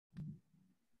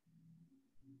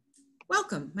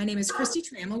Welcome. My name is Christy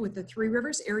Trammell with the Three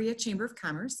Rivers Area Chamber of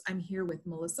Commerce. I'm here with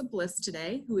Melissa Bliss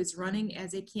today, who is running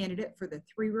as a candidate for the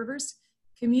Three Rivers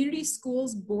Community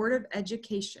Schools Board of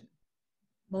Education.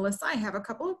 Melissa, I have a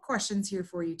couple of questions here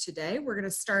for you today. We're going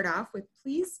to start off with,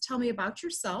 please tell me about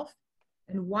yourself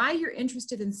and why you're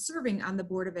interested in serving on the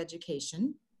Board of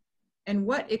Education, and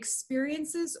what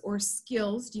experiences or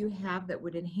skills do you have that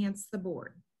would enhance the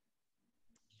board?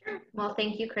 Sure. Well,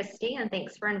 thank you, Christy, and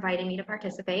thanks for inviting me to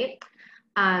participate.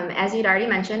 As you'd already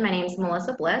mentioned, my name is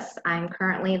Melissa Bliss. I'm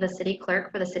currently the city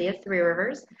clerk for the city of Three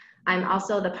Rivers. I'm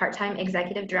also the part-time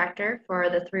executive director for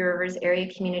the Three Rivers Area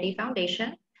Community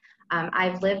Foundation.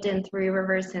 I've lived in Three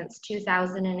Rivers since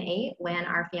 2008 when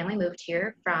our family moved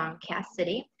here from Cass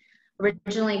City.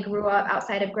 Originally grew up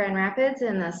outside of Grand Rapids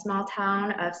in the small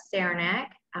town of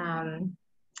Saranac.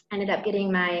 Ended up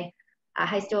getting my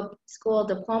high school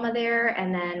diploma there,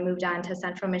 and then moved on to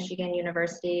Central Michigan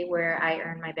University where I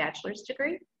earned my bachelor's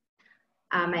degree.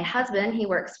 My husband, he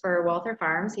works for Walther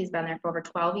Farms. He's been there for over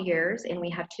 12 years, and we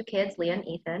have two kids, Leah and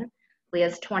Ethan.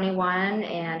 Leah's 21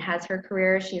 and has her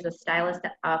career. She's a stylist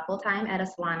full-time at a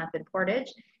salon up in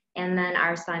Portage. And then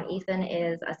our son, Ethan,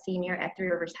 is a senior at Three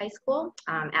Rivers High School,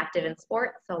 active in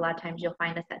sports. So a lot of times you'll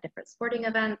find us at different sporting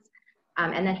events.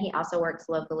 And then he also works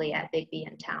locally at Big B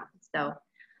in town. So.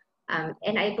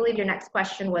 And I believe your next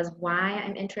question was why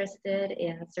I'm interested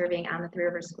in serving on the Three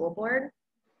Rivers School Board.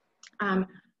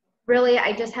 Really,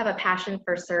 I just have a passion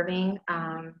for serving.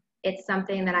 It's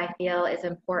something that I feel is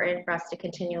important for us to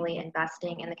continually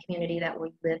investing in the community that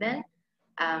we live in.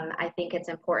 I think it's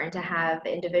important to have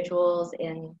individuals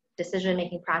in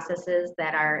decision-making processes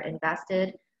that are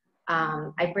invested.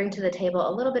 I bring to the table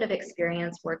a little bit of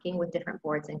experience working with different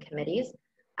boards and committees.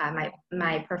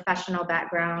 My professional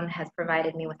background has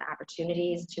provided me with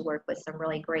opportunities to work with some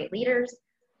really great leaders,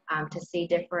 to see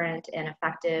different and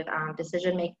effective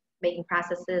decision-making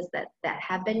processes that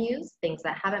have been used, things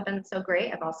that haven't been so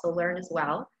great. I've also learned as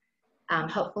well.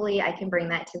 Hopefully I can bring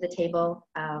that to the table.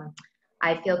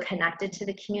 I feel connected to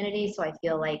the community, so I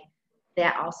feel like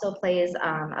that also plays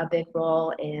a big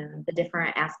role in the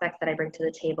different aspects that I bring to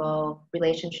the table,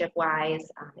 relationship-wise,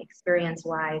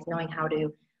 experience-wise, knowing how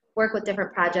to work with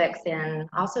different projects, and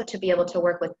also to be able to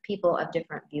work with people of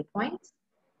different viewpoints.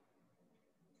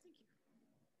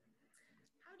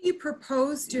 How do you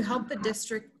propose to help the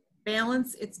district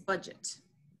balance its budget?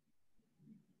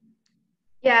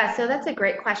 Yeah, so that's a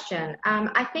great question.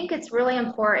 I think it's really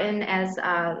important as,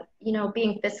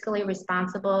 being fiscally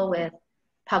responsible with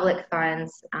public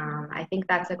funds. I think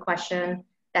that's a question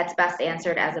that's best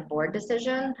answered as a board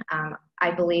decision. I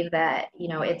believe that,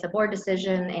 it's a board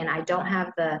decision, and I don't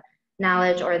have the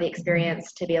knowledge or the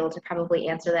experience to be able to probably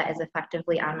answer that as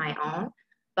effectively on my own,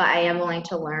 but I am willing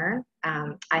to learn.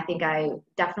 I think I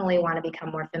definitely want to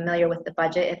become more familiar with the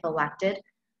budget if elected.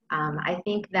 I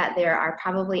think that there are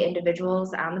probably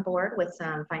individuals on the board with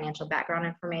some financial background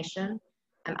information.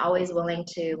 I'm always willing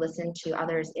to listen to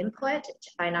others' input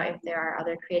to find out if there are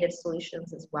other creative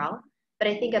solutions as well. But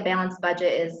I think a balanced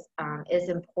budget is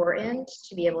important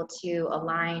to be able to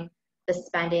align the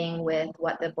spending with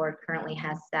what the board currently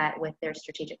has set with their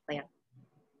strategic plan.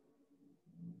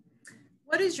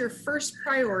 What is your first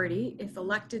priority if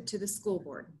elected to the school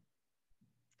board?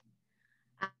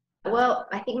 Well,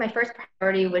 I think my first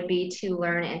priority would be to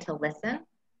learn and to listen.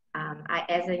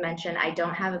 As I mentioned, I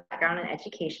don't have a background in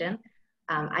education.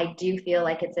 I do feel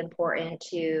like it's important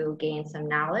to gain some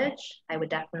knowledge. I would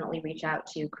definitely reach out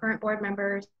to current board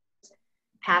members,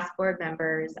 past board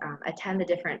members, attend the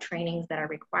different trainings that are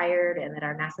required and that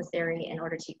are necessary in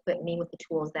order to equip me with the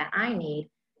tools that I need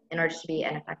in order to be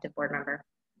an effective board member.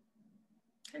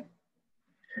 Okay.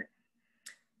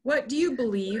 What do you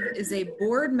believe is a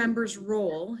board member's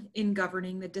role in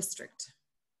governing the district?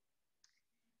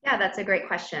 Yeah, that's a great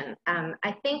question.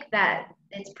 I think that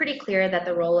it's pretty clear that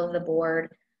the role of the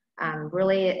board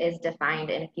really is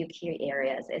defined in a few key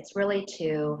areas. It's really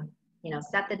to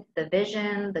set the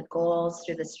vision, the goals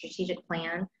through the strategic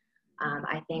plan.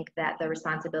 I think that the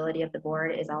responsibility of the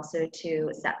board is also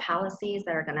to set policies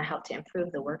that are going to help to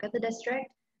improve the work of the district,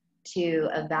 to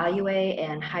evaluate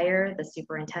and hire the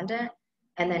superintendent,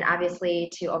 and then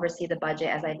obviously to oversee the budget,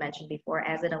 as I mentioned before,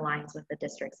 as it aligns with the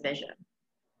district's vision.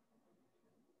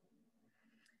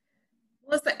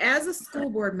 Melissa, as a school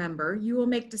board member, you will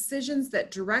make decisions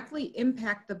that directly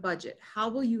impact the budget. How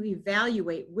will you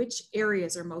evaluate which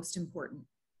areas are most important?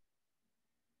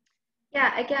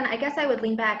 Yeah, again, I guess I would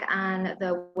lean back on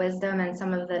the wisdom and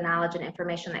some of the knowledge and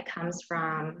information that comes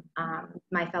from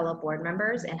my fellow board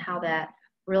members and how that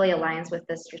really aligns with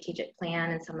the strategic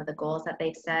plan and some of the goals that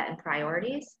they've set and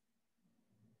priorities.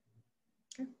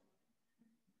 Okay.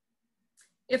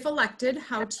 If elected,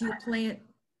 how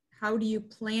do you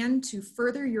plan to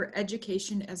further your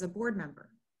education as a board member?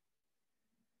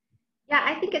 Yeah,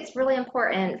 I think it's really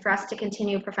important for us to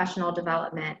continue professional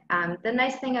development. The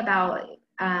nice thing about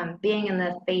being in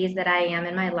the phase that I am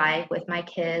in my life with my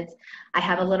kids, I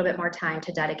have a little bit more time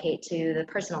to dedicate to the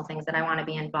personal things that I want to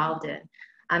be involved in.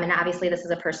 And obviously, this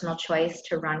is a personal choice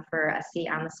to run for a seat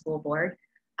on the school board.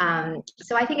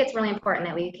 So I think it's really important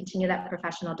that we continue that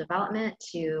professional development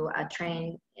to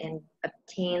train and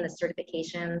obtain the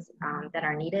certifications that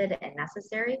are needed and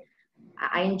necessary.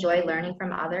 I enjoy learning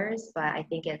from others, but I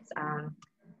think it's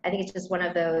just one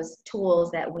of those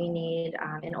tools that we need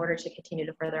in order to continue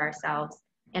to further ourselves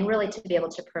and really to be able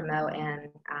to promote and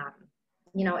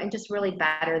and just really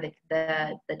better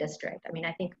the district. I mean,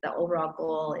 I think the overall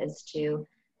goal is to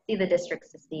see the district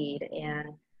succeed,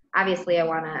 and obviously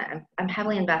I'm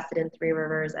heavily invested in Three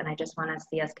Rivers, and I just want to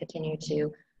see us continue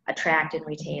to attract and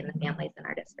retain the families in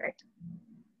our district.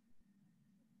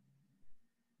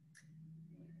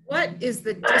 What is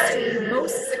the district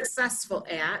most successful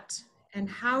at, and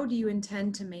how do you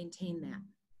intend to maintain that?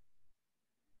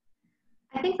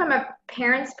 I think from a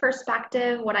parent's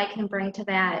perspective, what I can bring to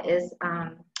that is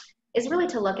really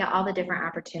to look at all the different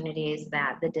opportunities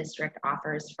that the district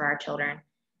offers for our children.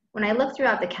 When I look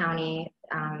throughout the county,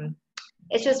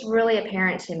 it's just really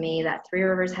apparent to me that Three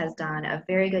Rivers has done a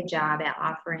very good job at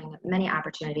offering many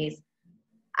opportunities.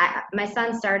 My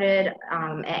son started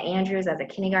at Andrews as a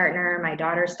kindergartner. My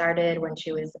daughter started when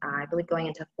she was, I believe, going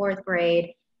into 4th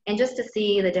grade. And just to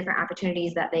see the different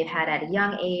opportunities that they've had at a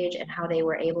young age and how they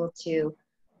were able to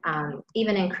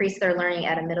even increase their learning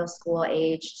at a middle school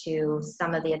age to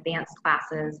some of the advanced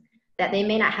classes that they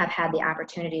may not have had the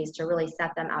opportunities to really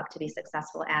set them up to be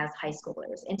successful as high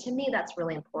schoolers. And to me, that's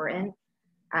really important.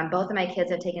 Both of my kids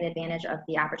have taken advantage of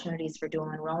the opportunities for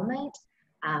dual enrollment.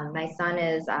 My son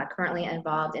is currently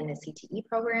involved in the CTE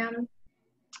program.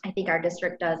 I think our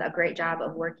district does a great job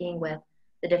of working with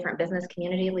the different business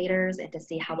community leaders and to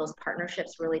see how those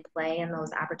partnerships really play in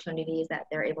those opportunities that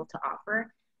they're able to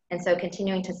offer. And so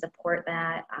continuing to support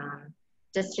that,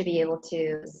 just to be able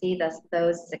to see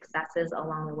those successes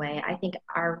along the way, I think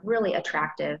are really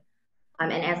attractive.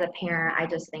 And as a parent, I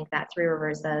just think that Three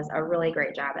Rivers does a really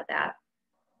great job at that.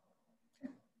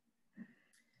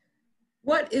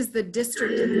 What is the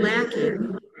district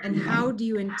lacking, and how do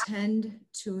you intend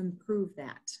to improve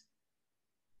that?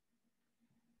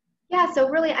 Yeah, so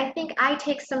really, I think I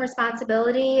take some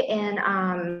responsibility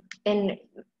in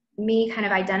me kind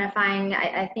of identifying.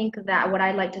 I think that what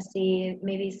I'd like to see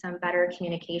maybe some better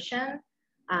communication.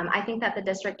 I think that the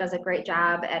district does a great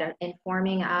job at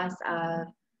informing us of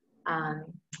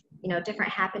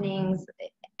different happenings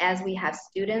as we have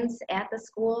students at the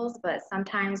schools, but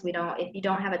sometimes we don't. If you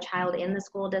don't have a child in the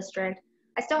school district,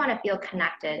 I still want to feel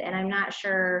connected, and I'm not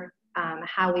sure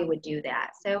how we would do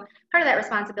that. So part of that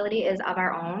responsibility is of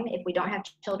our own. If we don't have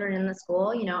children in the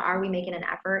school, are we making an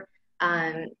effort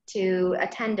to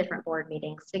attend different board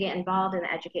meetings, to get involved in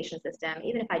the education system,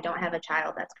 even if I don't have a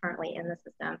child that's currently in the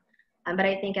system. But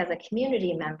I think as a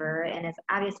community member and as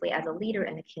obviously as a leader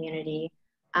in the community,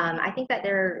 I think that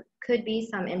there could be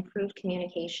some improved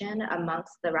communication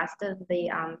amongst the rest of the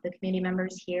community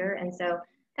members here. And so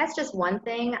that's just one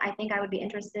thing I think I would be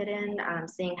interested in,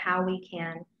 seeing how we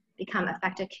can become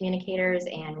effective communicators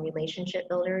and relationship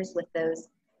builders with those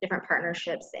different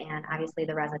partnerships and obviously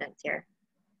the residents here.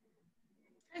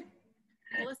 Okay.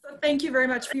 Melissa, thank you very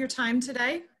much for your time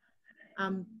today.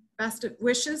 Best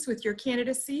wishes with your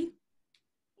candidacy.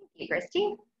 Thank you,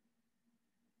 Christy.